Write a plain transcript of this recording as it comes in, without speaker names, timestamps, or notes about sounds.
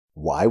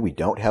Why we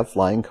don't have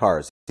flying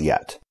cars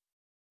yet.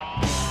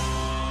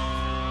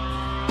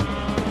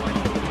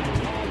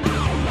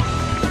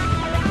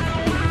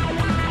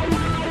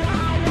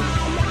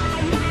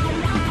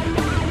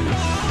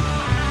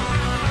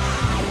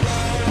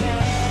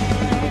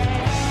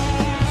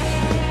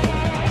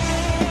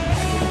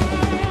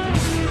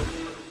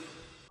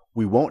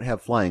 We won't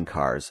have flying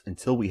cars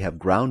until we have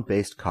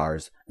ground-based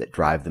cars that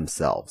drive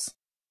themselves.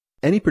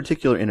 Any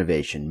particular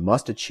innovation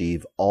must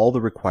achieve all the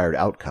required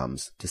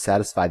outcomes to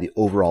satisfy the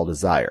overall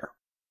desire.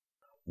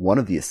 One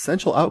of the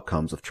essential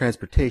outcomes of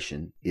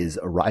transportation is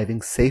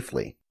arriving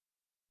safely.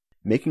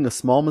 Making a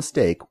small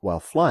mistake while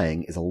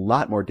flying is a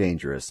lot more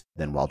dangerous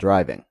than while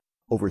driving.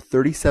 Over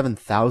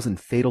 37,000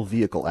 fatal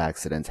vehicle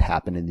accidents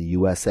happen in the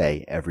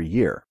USA every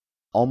year.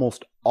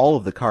 Almost all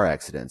of the car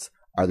accidents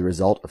are the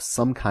result of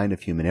some kind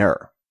of human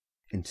error.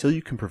 Until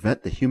you can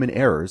prevent the human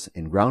errors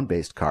in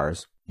ground-based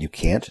cars, you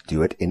can't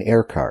do it in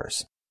air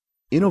cars.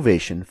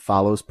 Innovation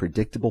follows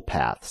predictable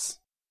paths.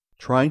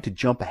 Trying to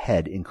jump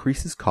ahead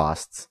increases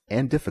costs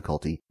and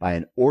difficulty by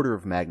an order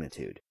of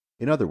magnitude.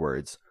 In other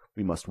words,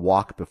 we must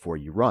walk before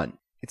you run.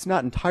 It's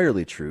not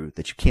entirely true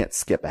that you can't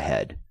skip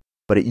ahead,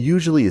 but it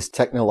usually is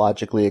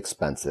technologically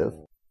expensive,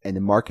 and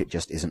the market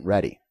just isn't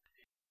ready.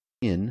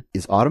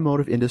 Is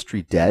automotive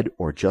industry dead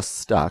or just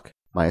stuck?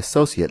 My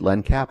associate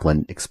Len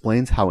Kaplan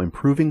explains how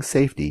improving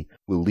safety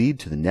will lead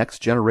to the next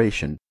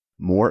generation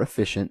more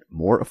efficient,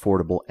 more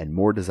affordable, and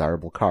more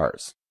desirable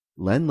cars.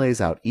 Len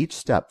lays out each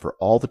step for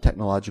all the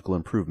technological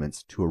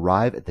improvements to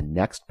arrive at the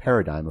next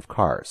paradigm of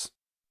cars.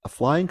 A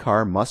flying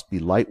car must be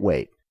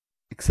lightweight.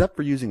 Except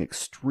for using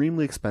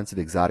extremely expensive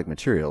exotic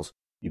materials,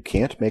 you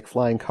can't make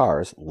flying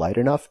cars light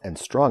enough and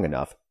strong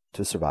enough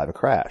to survive a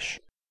crash.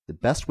 The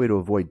best way to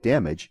avoid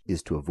damage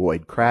is to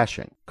avoid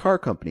crashing. Car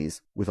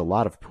companies, with a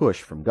lot of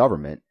push from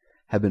government,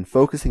 have been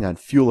focusing on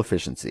fuel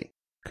efficiency.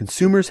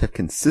 Consumers have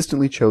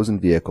consistently chosen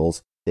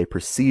vehicles they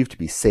perceive to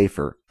be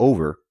safer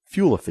over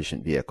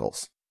fuel-efficient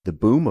vehicles. The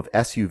boom of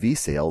SUV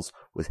sales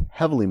was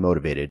heavily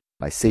motivated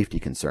by safety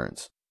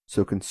concerns.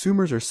 So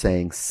consumers are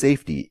saying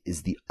safety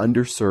is the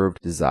underserved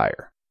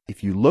desire.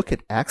 If you look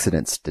at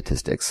accident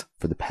statistics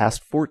for the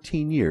past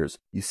 14 years,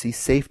 you see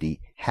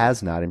safety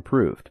has not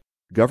improved.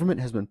 Government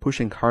has been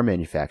pushing car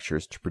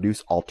manufacturers to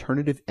produce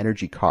alternative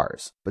energy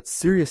cars, but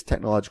serious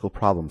technological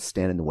problems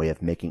stand in the way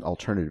of making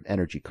alternative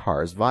energy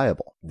cars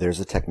viable. There's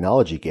a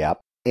technology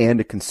gap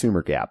and a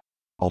consumer gap.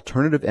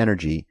 Alternative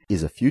energy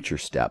is a future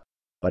step,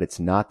 but it's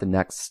not the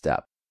next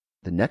step.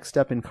 The next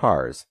step in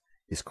cars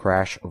is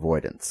crash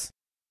avoidance.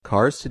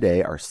 Cars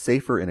today are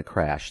safer in a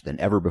crash than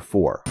ever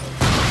before.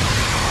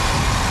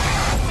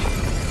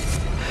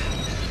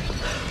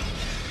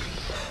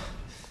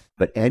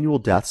 But annual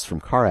deaths from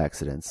car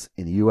accidents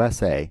in the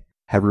USA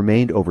have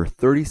remained over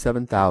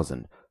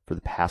 37,000 for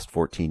the past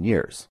 14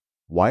 years.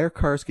 Why are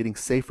cars getting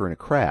safer in a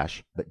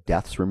crash, but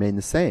deaths remain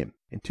the same?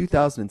 In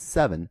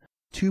 2007,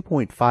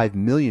 2.5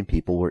 million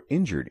people were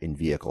injured in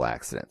vehicle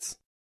accidents.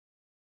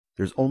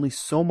 There's only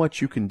so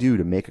much you can do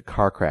to make a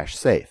car crash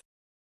safe.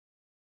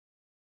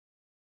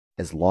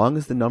 As long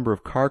as the number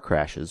of car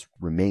crashes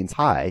remains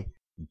high,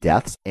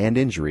 deaths and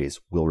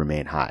injuries will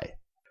remain high.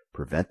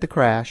 Prevent the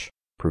crash,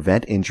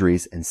 prevent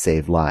injuries, and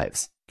save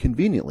lives.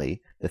 Conveniently,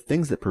 the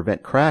things that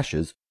prevent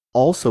crashes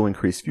also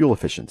increase fuel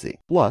efficiency.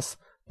 Plus,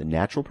 the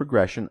natural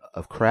progression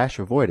of crash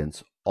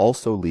avoidance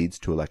also leads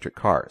to electric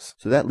cars.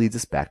 So that leads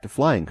us back to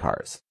flying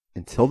cars.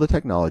 Until the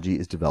technology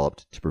is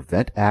developed to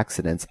prevent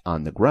accidents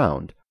on the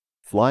ground,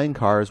 flying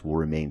cars will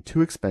remain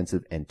too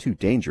expensive and too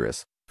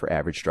dangerous for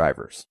average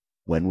drivers.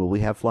 When will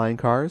we have flying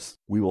cars?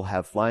 We will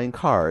have flying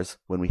cars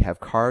when we have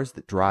cars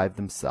that drive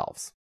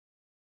themselves.